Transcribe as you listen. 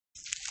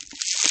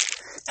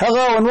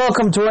Hello and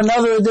welcome to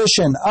another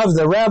edition of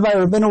the Rabbi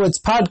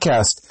Rabinowitz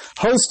podcast,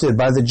 hosted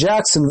by the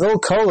Jacksonville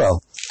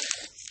Kollel.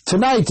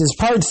 Tonight is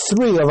part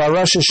 3 of our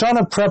Rosh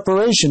Hashanah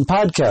preparation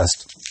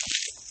podcast.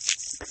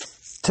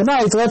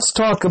 Tonight, let's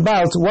talk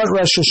about what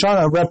Rosh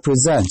Hashanah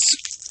represents.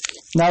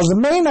 Now, the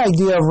main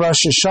idea of Rosh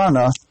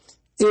Hashanah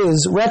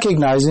is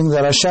recognizing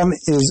that Hashem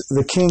is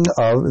the king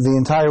of the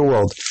entire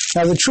world.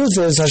 Now, the truth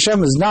is,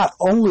 Hashem is not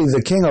only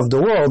the king of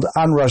the world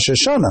on Rosh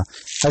Hashanah.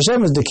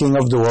 Hashem is the king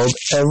of the world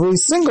every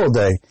single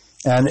day.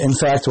 And in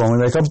fact, when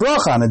we make a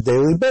bracha on a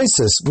daily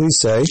basis, we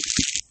say,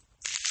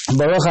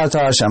 Baruch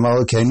atah Hashem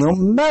Elokeinu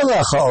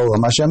melech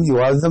ha'olam. Hashem,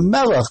 you are the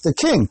melech, the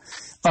king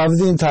of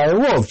the entire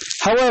world.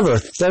 However,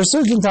 there are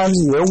certain times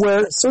a year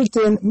where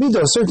certain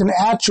midos, certain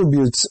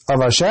attributes of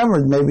Hashem,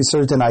 or maybe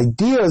certain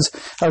ideas,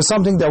 are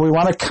something that we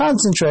want to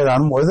concentrate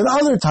on more than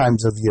other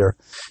times of year.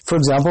 For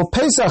example,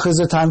 Pesach is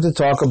a time to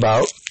talk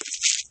about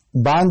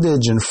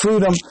bondage and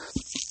freedom.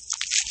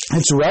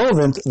 It's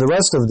relevant the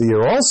rest of the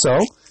year also,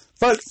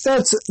 but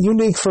that's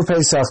unique for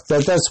Pesach,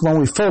 that's when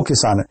we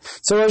focus on it.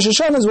 So Rosh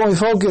Hashanah is when we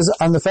focus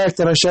on the fact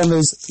that Hashem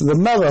is the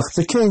melech,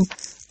 the king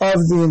of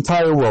the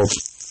entire world.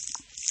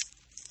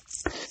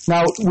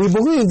 Now, we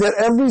believe that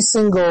every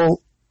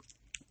single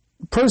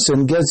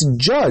person gets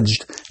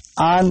judged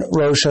on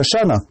Rosh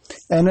Hashanah.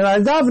 And in our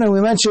Davening, we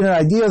mentioned an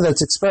idea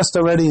that's expressed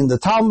already in the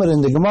Talmud,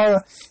 in the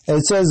Gemara.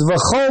 It says,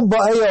 V'chol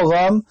ba'ei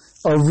olam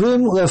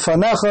avrim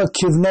lefanecha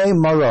kivnei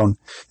maron.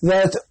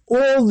 That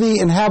all the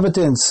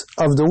inhabitants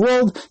of the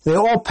world, they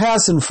all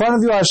pass in front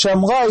of you,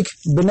 Hashem, like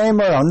b'nei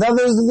maron. Now,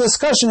 there's a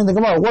discussion in the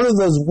Gemara. What do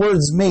those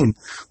words mean?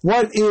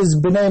 What is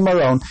b'nei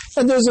maron?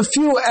 And there's a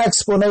few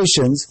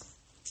explanations,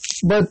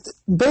 but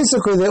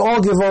basically they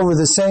all give over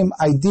the same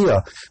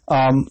idea.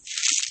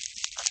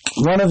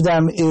 One of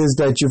them is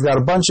that you've got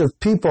a bunch of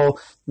people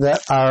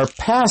that are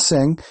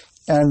passing,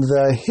 and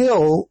the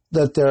hill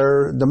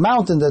the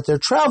mountain that they're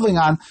traveling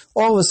on,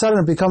 all of a sudden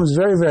it becomes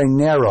very, very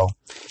narrow.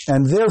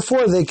 And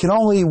therefore they can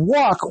only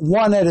walk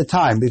one at a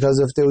time, because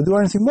if they would do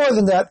anything more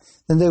than that,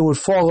 then they would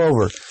fall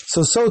over.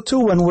 So too,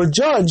 when we're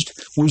judged,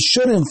 we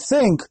shouldn't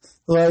think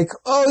like,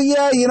 oh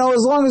yeah,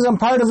 as long as I'm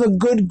part of a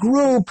good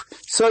group,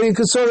 so you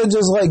could sort of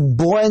just like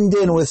blend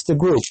in with the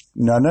group.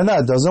 No,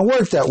 it doesn't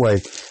work that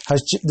way.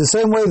 The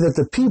same way that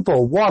the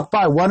people walk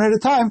by one at a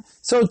time,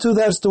 so too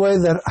that's the way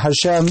that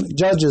Hashem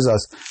judges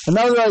us.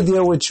 Another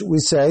idea which we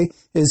say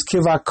is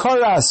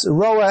kivakoras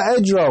roa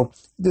edro.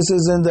 This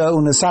is in the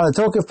Unasana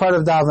Tokev part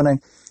of Davening.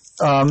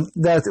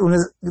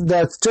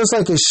 That just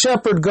like a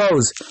shepherd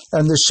goes,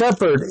 and the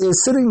shepherd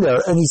is sitting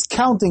there and he's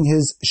counting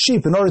his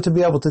sheep in order to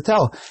be able to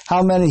tell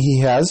how many he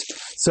has.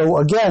 So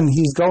again,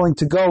 he's going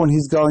to go and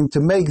he's going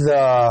to make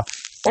the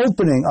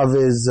opening of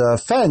his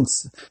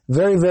fence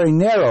very, very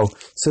narrow.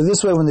 So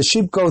this way, when the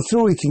sheep go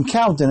through, he can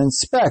count and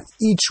inspect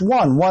each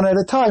one at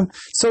a time.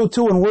 So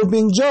too, when we're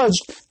being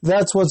judged,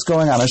 that's what's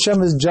going on.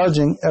 Hashem is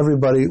judging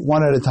everybody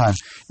one at a time.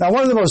 Now,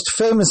 one of the most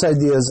famous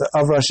ideas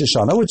of Rosh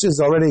Hashanah, which is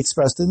already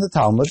expressed in the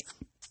Talmud,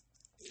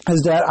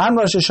 is that on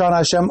Rosh Hashanah,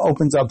 Hashem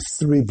opens up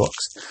 3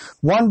 books.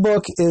 One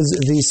book is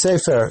the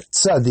Sefer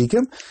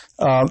Tzadikim,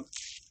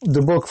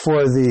 the book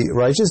for the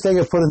righteous. They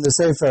get put in the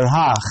Sefer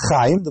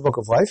HaChaim, the book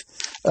of life.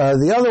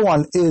 The other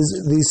one is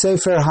the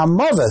Sefer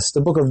HaMaves,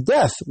 the book of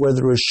death, where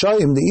the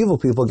Rishayim, the evil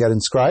people, get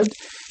inscribed,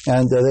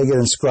 and they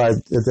get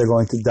inscribed that they're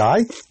going to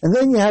die. And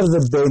then you have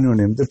the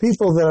Benunim, the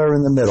people that are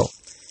in the middle.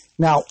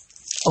 Now,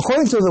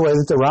 according to the way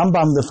that the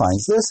Rambam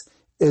defines this,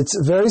 it's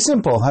very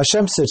simple.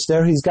 Hashem sits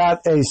there, he's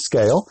got a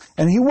scale,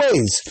 and he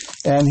weighs,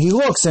 and he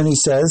looks and he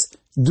says,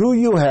 do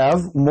you have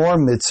more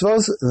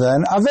mitzvos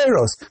than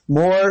averos?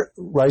 More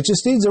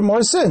righteous deeds or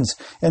more sins?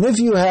 And if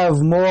you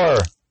have more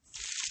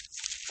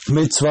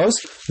mitzvos,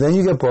 then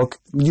you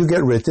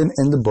get written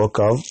in the book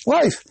of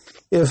life.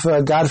 If,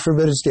 God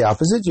forbid, it's the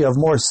opposite, you have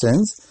more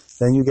sins,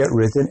 then you get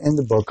written in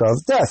the book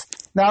of death.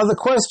 Now, the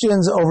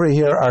questions over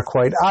here are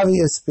quite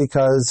obvious,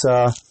 because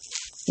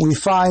we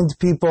find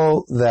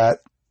people that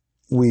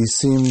we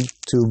seem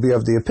to be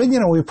of the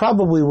opinion, and we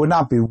probably would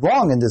not be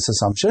wrong in this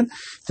assumption,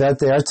 that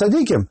they are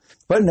tzaddikim.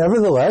 But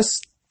nevertheless,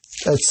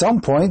 at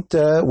some point,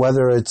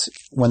 whether it's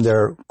when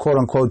they're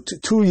quote-unquote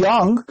too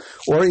young,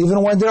 or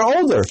even when they're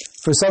older,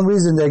 for some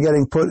reason they're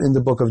getting put in the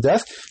book of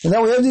death. And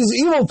then we have these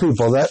evil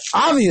people that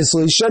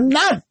obviously should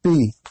not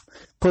be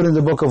put in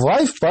the book of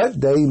life, but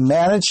they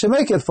manage to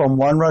make it from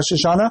one Rosh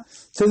Hashanah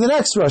to the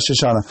next Rosh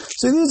Hashanah.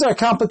 So these are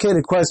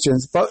complicated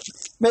questions, but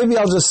maybe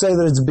I'll just say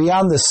that it's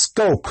beyond the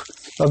scope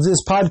of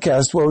this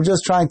podcast, where we're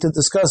just trying to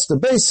discuss the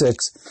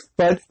basics.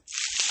 But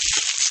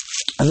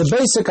the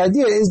basic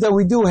idea is that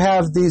we do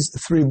have these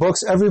 3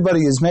 books.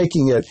 Everybody is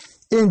making it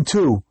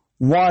into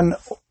one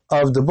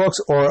of the books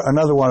or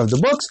another one of the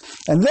books,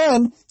 and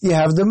then you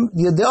have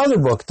the other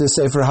book, the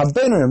Sefer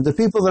HaBenurim, the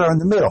people that are in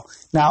the middle.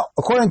 Now,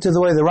 according to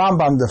the way the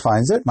Rambam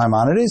defines it,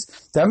 Maimonides,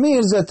 that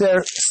means that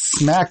they're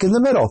smack in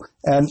the middle.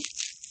 And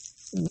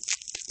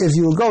if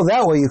you go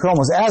that way, you can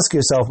almost ask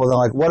yourself, well, then,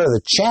 like, what are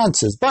the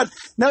chances? But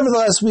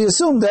nevertheless, we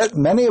assume that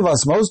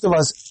most of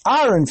us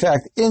are, in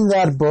fact, in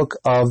that book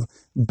of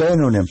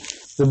Benunim.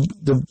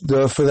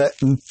 for the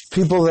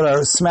people that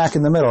are smack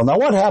in the middle. Now,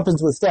 what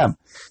happens with them?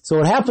 So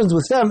what happens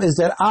with them is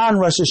that on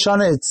Rosh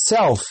Hashanah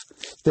itself,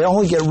 they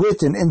only get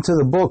written into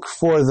the book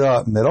for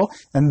the middle,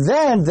 and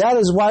then that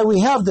is why we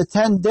have the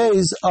 10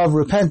 days of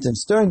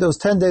repentance. During those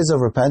 10 days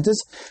of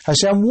repentance,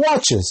 Hashem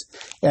watches,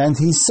 and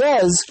He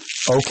says,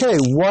 okay,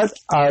 what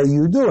are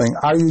you doing?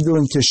 Are you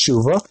doing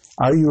teshuvah?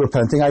 Are you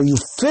repenting? Are you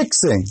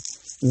fixing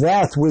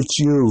that which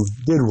you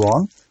did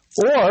wrong?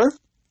 Or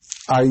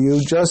are you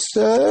just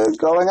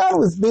going on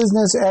with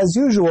business as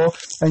usual,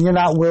 and you're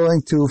not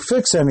willing to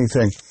fix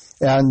anything?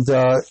 And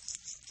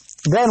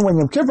then when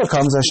Yom Kippur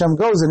comes, Hashem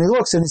goes and He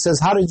looks and He says,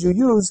 how did you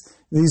use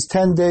these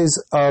 10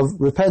 days of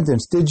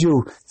repentance? Did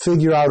you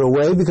figure out a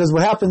way? Because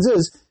what happens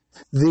is,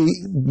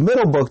 the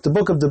middle book, the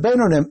book of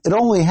Davening, it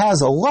only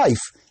has a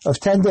life of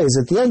 10 days.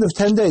 At the end of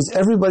 10 days,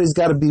 everybody's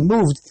got to be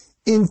moved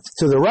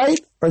into the right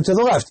or to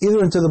the left,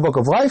 either into the book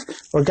of life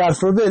or, God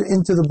forbid,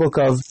 into the book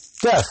of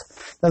death.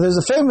 Now, there's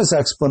a famous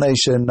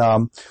explanation.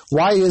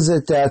 Why is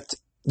it that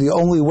the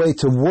only way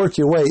to work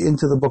your way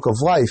into the book of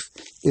life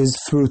is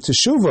through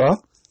teshuvah?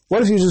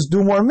 What if you just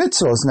do more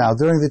mitzvahs now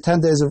during the 10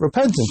 days of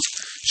repentance?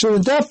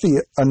 Shouldn't that be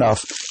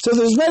enough? So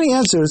there's many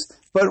answers,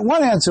 but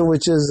one answer,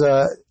 which is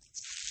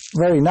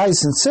very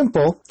nice and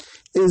simple,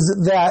 is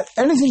that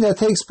anything that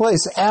takes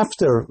place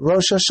after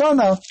Rosh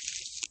Hashanah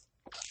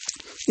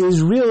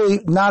is really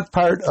not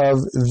part of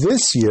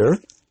this year.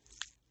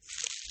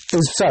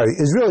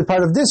 Is really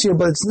part of this year,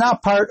 but it's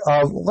not part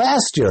of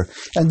last year.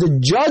 And the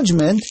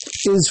judgment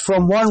is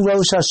from one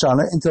Rosh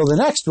Hashanah until the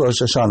next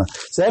Rosh Hashanah.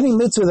 So any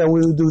mitzvah that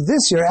we would do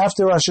this year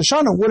after Rosh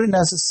Hashanah wouldn't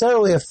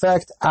necessarily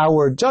affect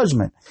our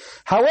judgment.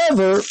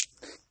 However,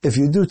 if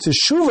you do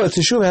teshuvah,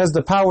 teshuvah has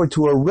the power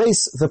to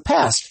erase the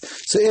past.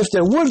 So if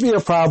there would be a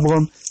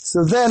problem,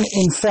 so then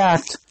in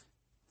fact,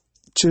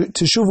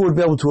 teshuvah would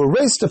be able to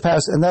erase the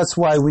past, and that's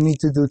why we need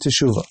to do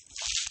teshuvah.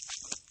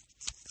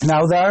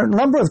 Now, there are a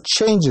number of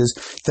changes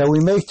that we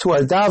make to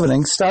our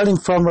davening, starting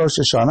from Rosh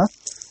Hashanah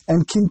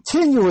and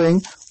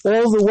continuing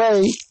all the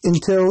way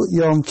until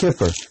Yom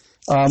Kippur.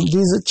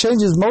 These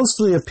changes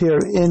mostly appear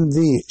in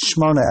the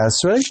Shemona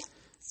Esrei,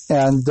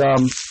 and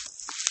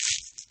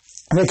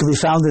they can be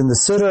found in the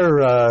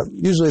Siddur.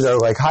 Usually they're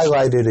like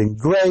highlighted in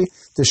gray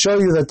to show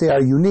you that they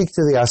are unique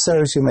to the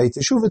Aseres Yemei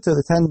Teshuvah, to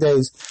the 10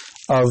 days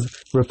of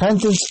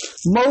repentance.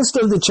 Most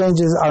of the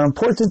changes are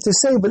important to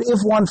say, but if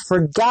one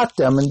forgot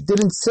them and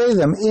didn't say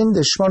them in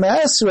the Shemona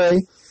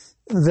Esrei,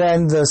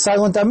 then the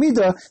silent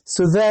Amidah,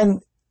 so then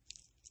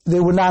they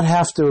would not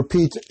have to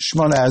repeat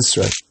Shemona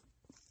Esrei.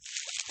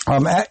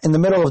 In the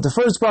middle of the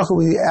first bracha,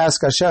 we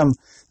ask Hashem,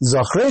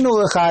 Zachrenu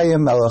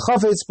l'chaim, melech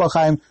hafetz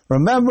b'chaim,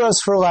 remember us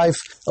for life,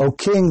 O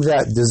King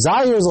that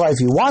desires life,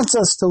 He wants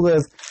us to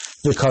live.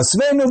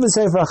 V'kasvenu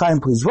b'sefer chaim,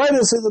 please write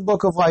us in the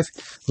book of life.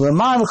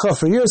 L'mancha,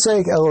 for your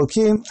sake,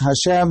 Elokim,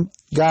 Hashem,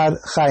 God,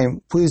 Chaim,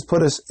 please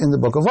put us in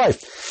the book of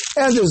life.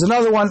 And there's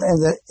another one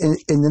in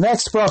the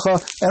next bracha,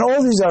 and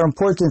all these are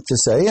important to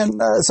say, and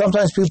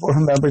sometimes people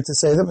remember to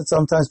say them, and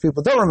sometimes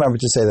people don't remember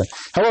to say them.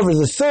 However,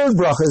 the third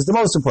bracha is the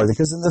most important,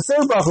 because in the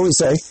third bracha we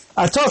say,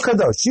 Atah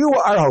Kadosh, you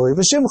are holy,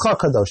 v'shimcha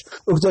Kadosh,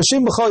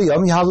 u'kdoshim b'chol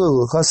yom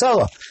yhavlilu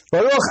chasela.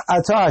 Baruch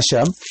Atah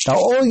Hashem. Now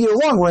all year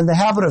long we're in the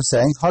habit of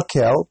saying,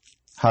 Hakel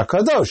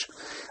HaKadosh.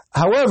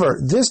 However,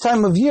 this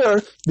time of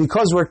year,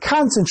 because we're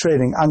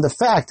concentrating on the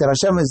fact that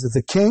Hashem is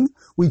the King,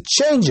 we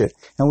change it,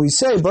 and we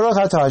say, Baruch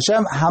Atah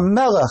Hashem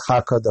HaMelech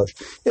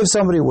HaKadosh. If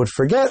somebody would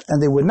forget, and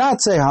they would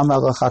not say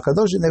HaMelech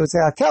HaKadosh, and they would say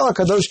Hakel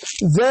HaKadosh,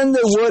 then they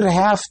would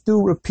have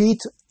to repeat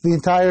the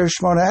entire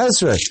Shemona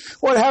Esrei.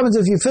 What happens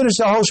if you finish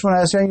the whole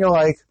Shemona Esrei and you're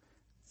like,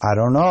 I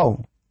don't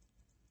know.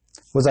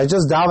 Was I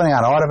just davening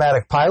on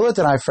automatic pilot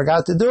and I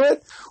forgot to do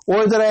it?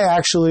 Or did I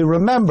actually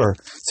remember?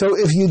 So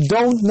if you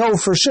don't know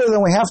for sure,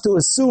 then we have to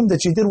assume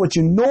that you did what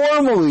you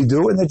normally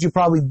do and that you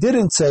probably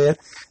didn't say it,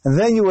 and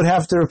then you would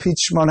have to repeat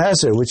Shemona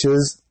Esrei, which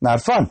is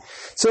not fun.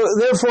 So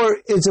therefore,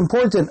 it's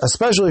important,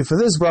 especially for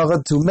this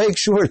bracha, to make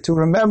sure to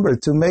remember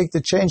to make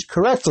the change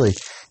correctly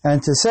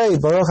and to say,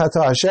 Baruch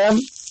Atah Hashem,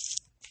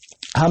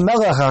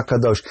 HaMelech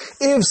HaKadosh.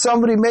 If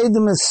somebody made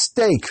the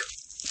mistake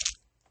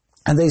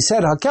and they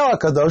said Hakel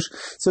HaKadosh,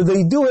 so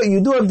they do it. You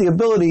do have the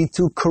ability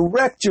to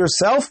correct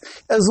yourself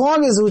as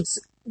long as it's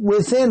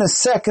within a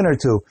second or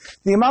two.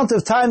 The amount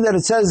of time that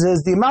it says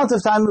is the amount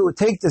of time it would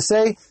take to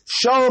say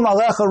Shalom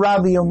Alecha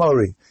Rabbi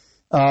Yomori.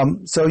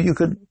 So you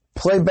could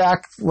play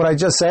back what I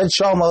just said,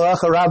 Shalom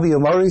Alecha Rabbi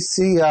Yomori,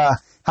 see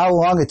how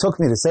long it took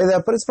me to say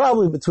that, but it's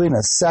probably between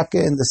a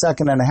second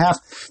and a half.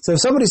 So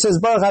if somebody says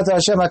Baruch Atah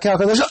Hashem Hakel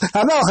HaKadosh,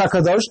 HaMelech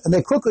HaKadosh, and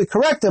they quickly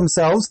correct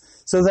themselves,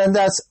 so then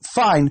that's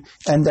fine,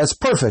 and that's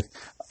perfect.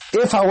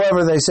 If,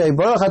 however, they say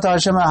Baruch Atah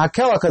Hashem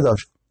Hakel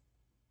HaKadosh,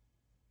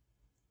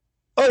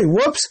 oh,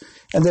 whoops,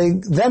 and they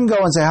then go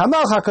and say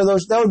HaMelech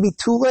HaKadosh, that would be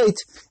too late,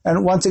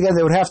 and once again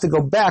they would have to go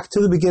back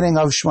to the beginning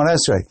of Shemona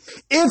Esrei.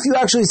 If you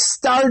actually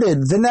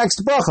started the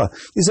next bracha,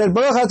 you said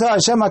Baruch Atah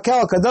Hashem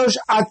Hakel HaKadosh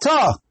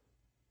Atah,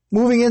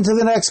 moving into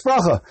the next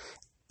bracha,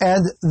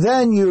 and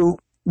then you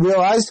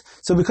realized.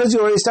 So because you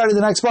already started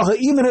the next bracha,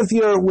 even if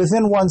you're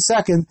within 1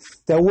 second,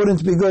 that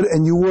wouldn't be good,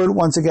 and you would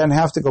once again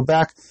have to go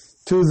back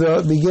to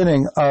the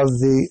beginning of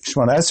the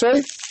Shemona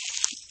Esrei.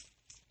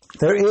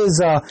 There is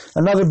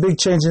another big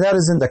change, and that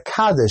is in the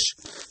Kaddish.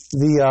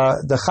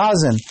 The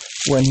Chazan,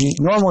 when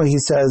he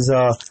says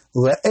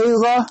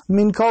Le'ela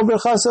min kol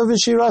berchasa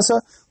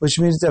v'shirasa, which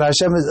means that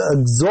Hashem is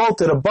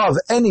exalted above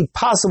any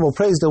possible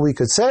praise that we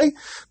could say,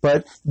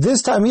 but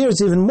this time here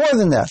it's even more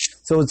than that.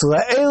 So it's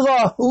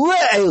Le'ela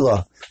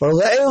le'ela, or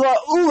Le'ela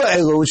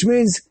u'le'ela, which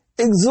means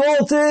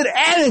exalted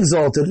and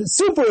exalted,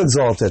 super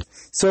exalted.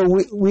 So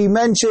we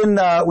mentioned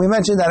that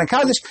in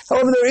Kaddish.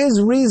 However, there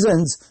is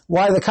reasons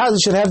why the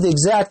Kaddish should have the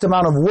exact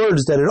amount of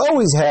words that it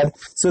always had.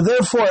 So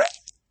therefore,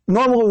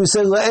 normally we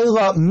say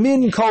Le'ela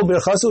min kol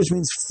birchasa, which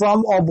means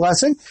from all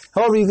blessing.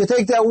 However, you can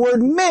take that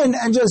word min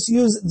and just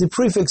use the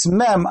prefix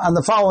mem on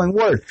the following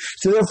word.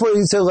 So therefore,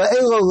 you say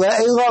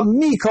Le'ela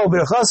mi kol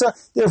birchasa.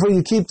 Therefore,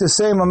 you keep the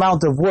same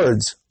amount of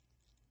words.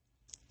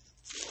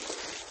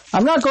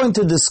 I'm not going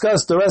to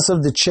discuss the rest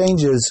of the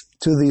changes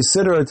to the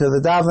Siddur, to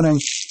the Davening.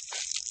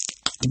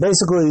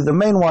 Basically, the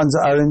main ones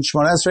are in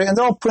Shemona Esrei, and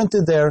they're all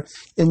printed there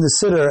in the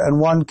Siddur, and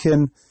one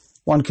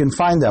can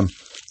find them.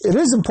 It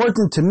is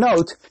important to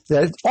note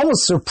that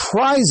almost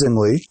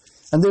surprisingly,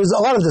 and there's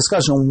a lot of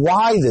discussion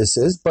why this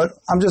is, but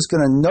I'm just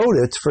going to note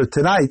it for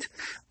tonight,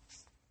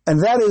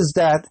 and that is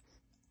that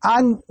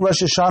on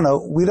Rosh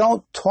Hashanah, we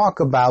don't talk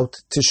about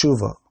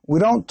Teshuvah. We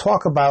don't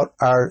talk about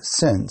our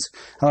sins.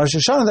 On Rosh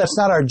Hashanah, that's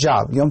not our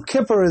job. Yom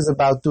Kippur is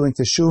about doing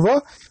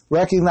teshuvah,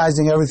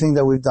 recognizing everything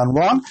that we've done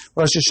wrong.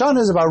 Rosh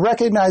Hashanah is about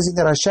recognizing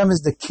that Hashem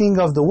is the king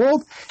of the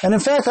world. And in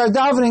fact, our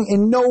davening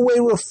in no way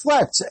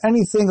reflects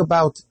anything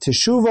about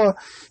teshuvah,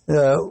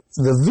 the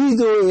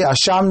vidui,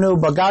 ashamnu,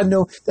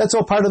 bagadnu. That's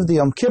all part of the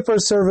Yom Kippur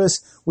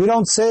service. We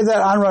don't say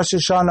that on Rosh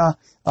Hashanah.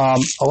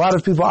 A lot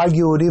of people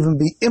argue it would even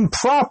be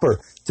improper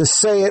to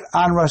say it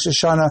on Rosh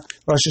Hashanah.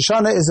 Rosh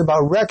Hashanah is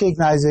about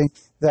recognizing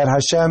that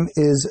Hashem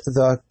is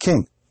the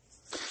king.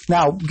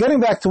 Now, getting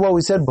back to what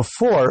we said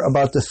before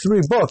about the 3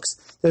 books,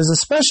 there's a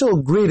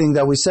special greeting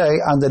that we say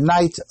on the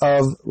night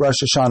of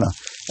Rosh Hashanah.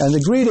 And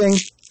the greeting,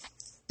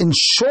 in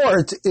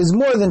short, is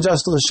more than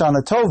just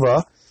L'Shana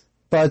Tova,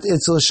 but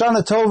it's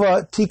L'Shana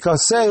Tova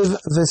tikasev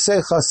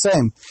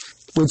v'sechasem,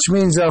 which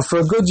means for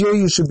a good year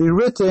you should be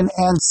written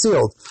and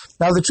sealed.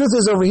 Now the truth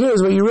is over here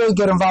is where you really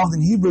get involved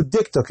in Hebrew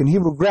diktuk, in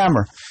Hebrew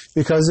grammar,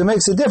 because it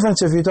makes a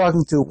difference if you're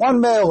talking to one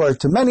male or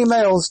to many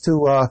males, to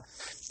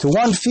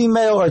one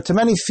female or to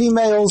many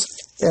females,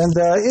 and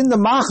in the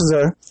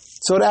machzer,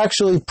 so it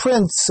actually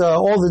prints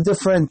all the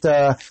different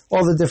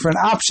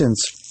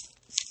options.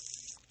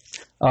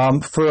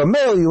 For a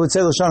male, you would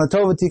say L'Shana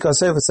Tova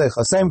Tikaseh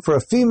V'Seichasem. For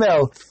a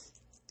female,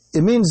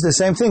 it means the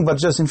same thing, but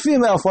just in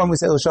female form, we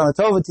say L'Shana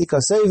Tova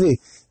Tikasevi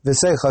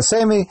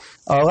V'Seichasemi.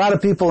 A lot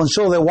of people in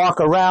Shul, they walk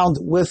around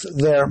with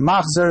their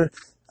machzer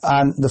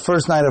on the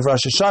first night of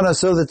Rosh Hashanah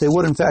so that they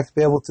would in fact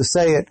be able to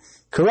say it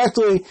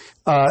correctly.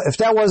 If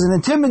that wasn't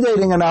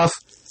intimidating enough,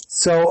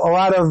 so a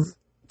lot of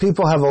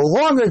people have a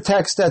longer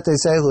text that they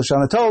say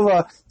L'Shana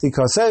Tova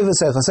Tikasev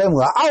V'Seichasem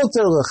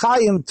La'alter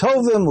L'Chaim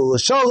Tovim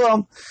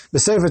U'Shalom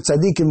B'Sefer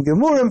Tzadikim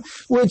Gemurim,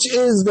 which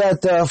is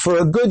that for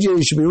a good year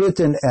you should be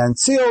written and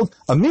sealed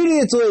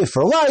immediately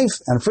for life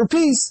and for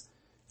peace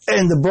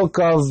in the book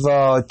of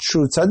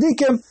true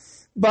Tzadikim.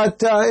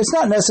 But it's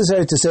not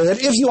necessary to say that.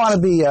 If you want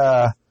to be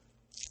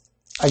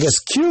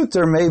cute,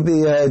 or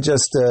maybe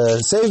just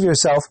save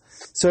yourself.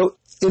 So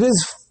it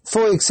is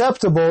fully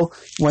acceptable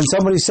when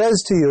somebody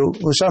says to you,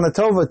 L'Shana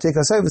Tova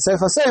Tikaseh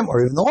V'Seichasem,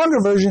 or even the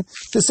longer version,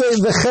 to say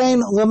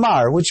V'chein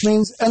Lemar, which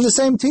means, and the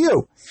same to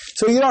you.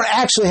 So you don't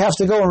actually have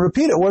to go and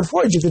repeat it word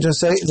for word. You could just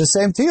say the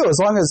same to you. As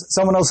long as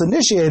someone else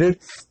initiated,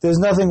 there's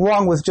nothing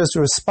wrong with just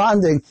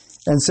responding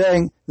and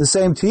saying the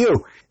same to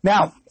you.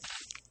 Now,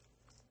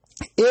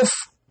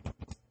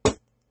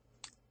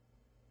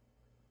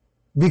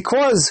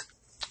 because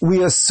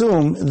we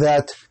assume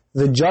that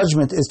the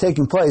judgment is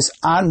taking place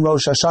on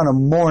Rosh Hashanah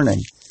morning,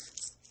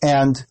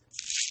 and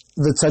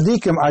the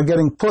tzaddikim are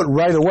getting put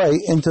right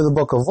away into the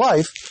book of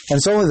life, and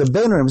it's only the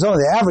Beinurim, it's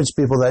only the average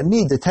people that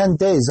need the 10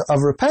 days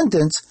of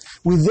repentance,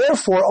 we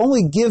therefore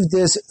only give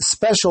this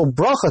special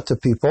bracha to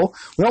people.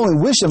 We only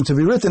wish them to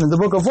be written in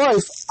the book of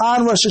life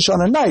on Rosh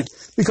Hashanah night,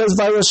 because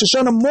by Rosh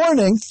Hashanah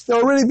morning,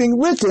 they're already being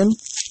written,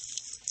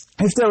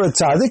 if they're a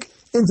tzaddik,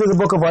 into the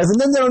book of life, and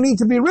then they don't need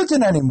to be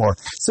written anymore.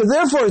 So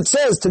therefore it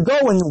says to go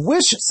and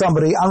wish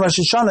somebody on Rosh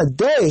Hashanah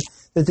day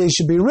that they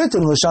should be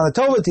written, L'Shana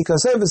Tova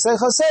Tikaseh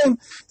V'Seichasem,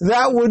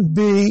 that would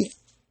be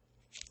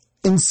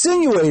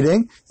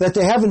insinuating that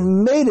they haven't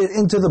made it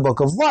into the book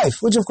of life,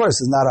 which of course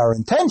is not our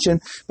intention,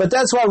 but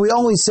that's why we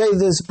only say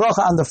this bracha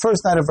on the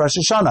first night of Rosh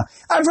Hashanah.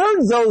 I've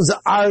heard those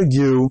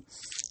argue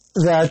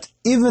that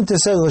even to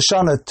say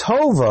L'Shana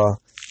Tova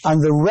on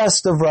the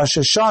rest of Rosh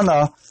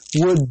Hashanah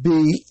would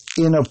be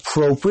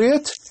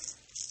inappropriate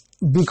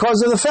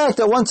because of the fact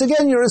that once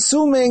again you're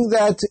assuming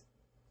that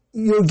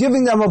you're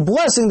giving them a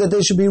blessing that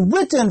they should be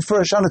written for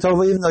Hashanah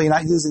Tova, even though you're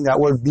not using that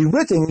word be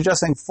written, you're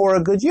just saying for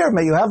a good year,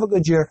 may you have a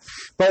good year.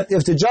 But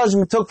if the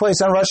judgment took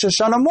place on Rosh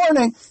Hashanah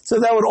morning, so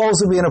that would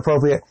also be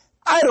inappropriate.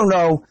 I don't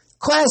know.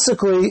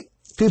 Classically,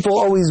 people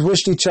always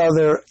wished each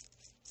other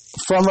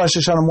from Rosh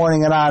Hashanah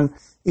morning and on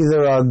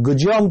either a good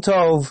Yom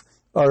Tov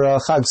or a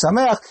Chag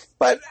Sameach,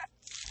 but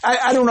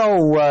I don't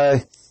know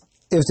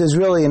if there's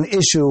really an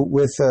issue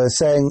with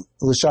saying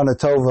L'Shana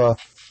Tova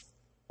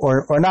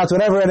or not.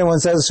 Whenever anyone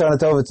says Shana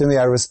Tova to me,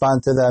 I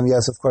respond to them,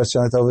 yes, of course,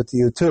 Shana Tova to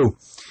you too.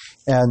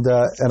 And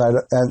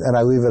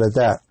I leave it at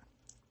that.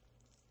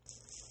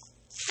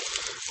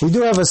 We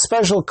do have a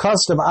special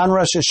custom on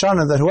Rosh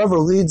Hashanah that whoever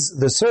leads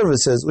the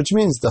services, which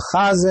means the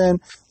chazan,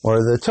 or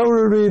the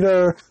Torah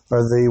reader, or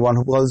the one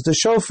who blows the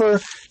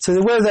shofar, so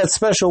they wear that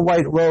special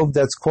white robe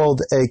that's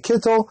called a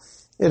kittel.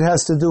 It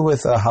has to do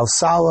with how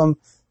solemn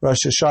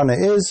Rosh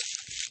Hashanah is.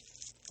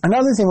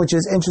 Another thing which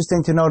is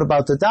interesting to note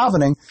about the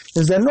davening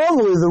is that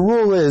normally the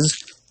rule is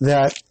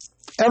that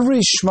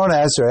every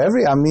Shmona Esrei,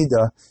 every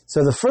Amidah,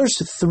 so the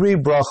first 3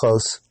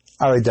 brachos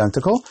are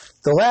identical,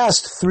 the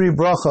last 3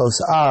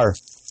 brachos are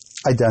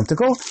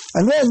identical,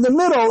 and then the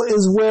middle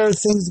is where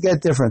things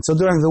get different. So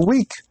during the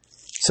week,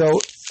 so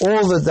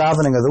all the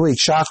davening of the week,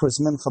 Shachris,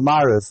 Mincha,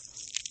 Mariv,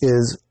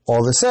 is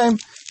all the same.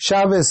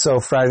 Shabbos, so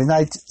Friday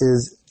night,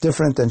 is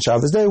different than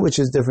Shabbos day, which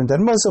is different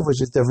than Musaf,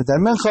 which is different than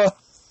Mincha.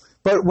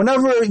 But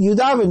whenever you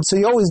daven, so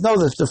you always know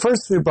that the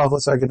first 3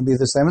 brachos are going to be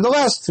the same, and the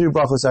last 3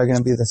 brachos are going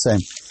to be the same.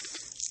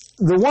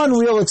 The one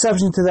real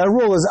exception to that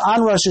rule is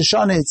on Rosh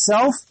Hashanah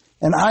itself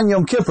and on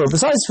Yom Kippur,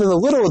 besides for the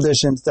little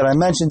additions that I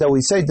mentioned that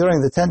we say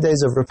during the 10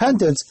 days of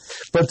repentance,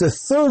 but the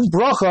 3rd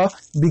bracha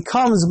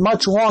becomes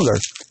much longer.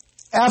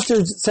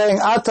 After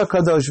saying Ata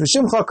Kadosh,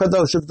 V'Shimcha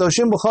Kadosh,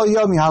 V'Kadoshim B'chol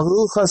Yom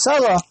Yhalucha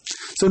Sela,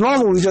 so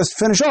normally we just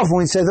finish off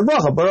when we say the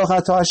bracha, Baruch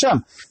Atah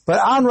Hashem. But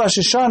on Rosh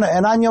Hashanah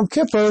and on Yom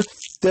Kippur,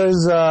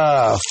 there's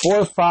 4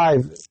 or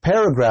 5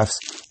 paragraphs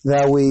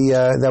that we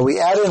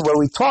add in where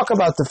we talk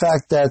about the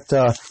fact that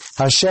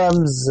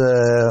Hashem's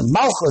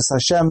Malchus,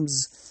 Hashem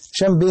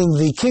being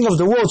the King of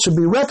the world, should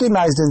be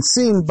recognized and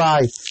seen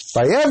by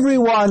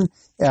everyone,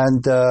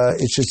 and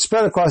it should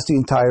spread across the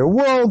entire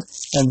world,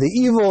 and the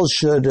evil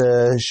should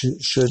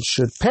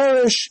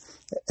perish,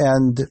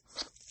 and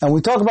we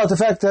talk about the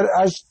fact that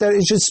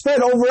it should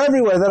spread over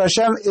everywhere, that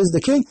Hashem is the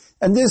King,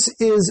 and this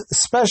is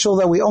special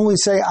that we only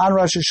say on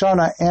Rosh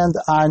Hashanah and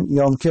on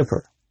Yom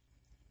Kippur.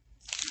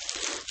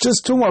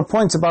 Just 2 more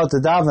points about the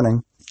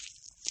davening.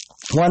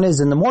 One is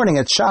in the morning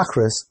at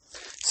Shachris.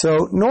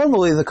 So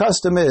normally the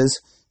custom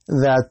is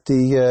that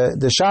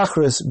the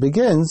Shachris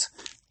begins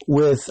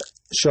with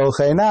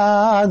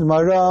Shochenad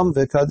Maram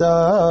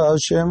V'Kadash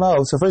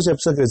Shemo. So first you have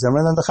Psuk V'Zimra,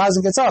 and then the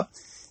Chazan gets up,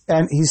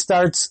 and he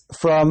starts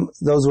from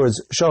those words,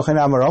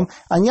 Shochenad Maram.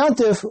 On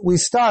Yantif, we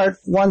start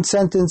 1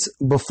 sentence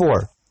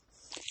before.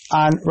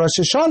 On Rosh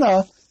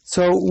Hashanah,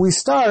 so we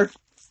start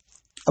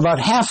about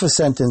half a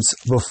sentence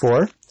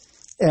before,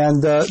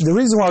 and the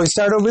reason why we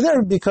start over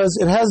there, because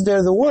it has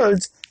there the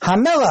words,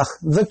 HaMelech,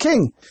 the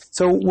King.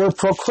 So we're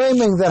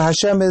proclaiming that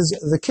Hashem is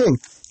the King.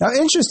 Now,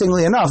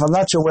 interestingly enough, I'm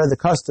not sure where the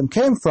custom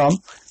came from,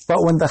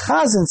 but when the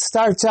Chazan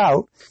starts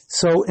out,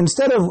 so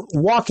instead of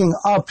walking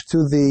up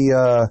to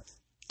the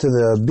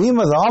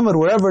bima, the Amud,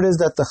 wherever it is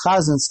that the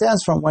Chazan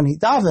stands from when he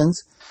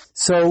davens,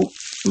 so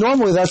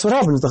normally that's what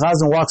happens. The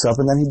Chazan walks up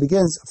and then he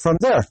begins from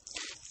there.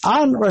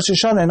 On Rosh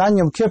Hashanah and on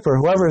Yom Kippur,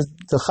 whoever is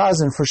the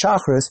Chazan for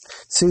Shachris,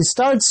 so he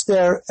starts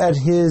there at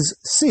his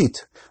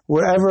seat,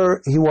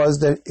 wherever he was,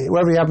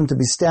 wherever he happened to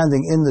be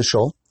standing in the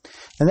shul,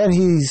 and then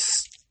he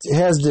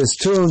has this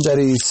tune that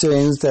he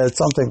sings that's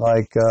something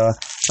like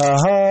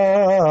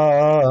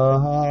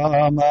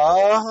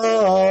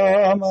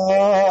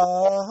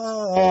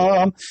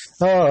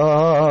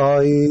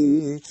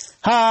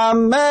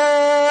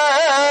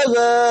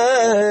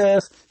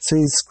HaMelech. So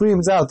he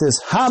screams out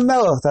this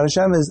HaMelech, that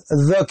Hashem is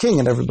the King,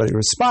 and everybody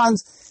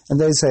responds, and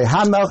they say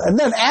HaMelech, and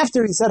then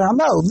after he said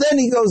HaMelech, then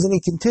he goes and he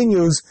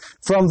continues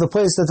from the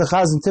place that the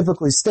Chazan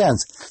typically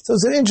stands. So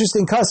it's an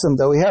interesting custom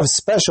that we have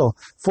special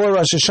for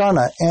Rosh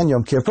Hashanah and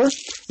Yom Kippur.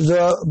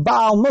 The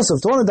Baal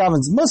Musaf, the one who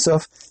davens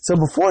Musaf, so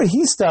before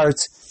he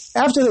starts,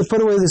 after they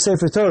put away the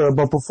Sefer Torah,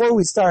 but before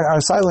we start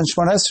our silent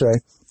Shmona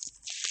Esrei,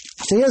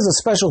 so he has a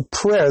special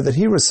prayer that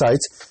he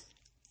recites.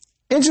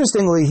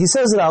 Interestingly, he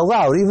says it out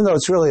loud, even though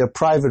it's really a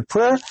private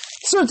prayer.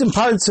 Certain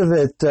parts of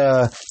it,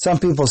 some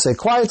people say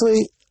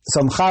quietly,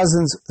 some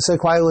chazans say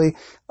quietly,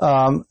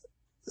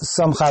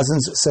 some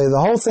chazans say the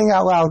whole thing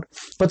out loud.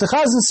 But the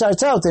chazan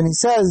starts out and he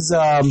says,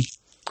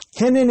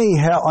 Hineni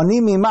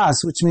ha'animi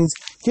mas, which means,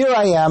 here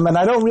I am, and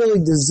I don't really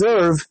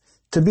deserve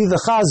to be the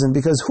chazan,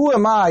 because who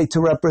am I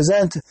to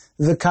represent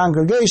the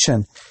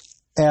congregation?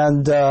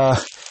 And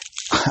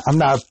I'm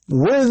not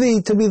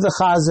worthy to be the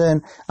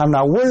chazan. I'm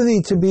not worthy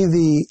to be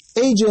the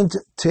agent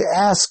to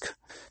ask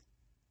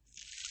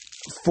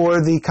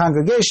for the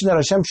congregation that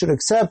Hashem should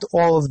accept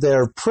all of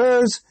their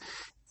prayers.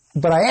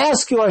 But I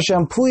ask you,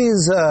 Hashem,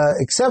 please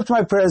accept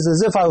my prayers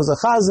as if I was a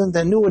chazan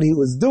that knew what he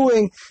was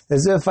doing,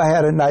 as if I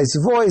had a nice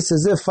voice,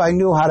 as if I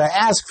knew how to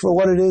ask for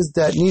what it is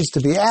that needs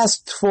to be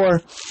asked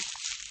for.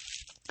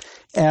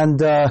 And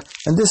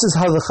this is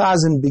how the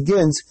chazan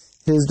begins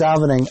his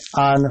davening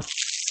on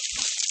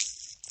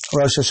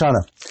Rosh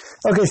Hashanah.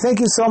 Okay, thank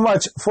you so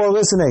much for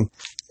listening.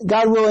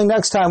 God willing,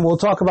 next time we'll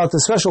talk about the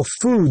special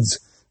foods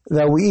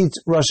that we eat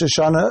Rosh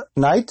Hashanah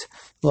night,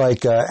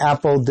 like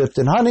apple dipped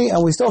in honey,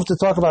 and we still have to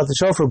talk about the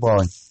shofar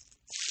blowing.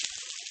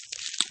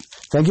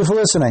 Thank you for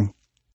listening.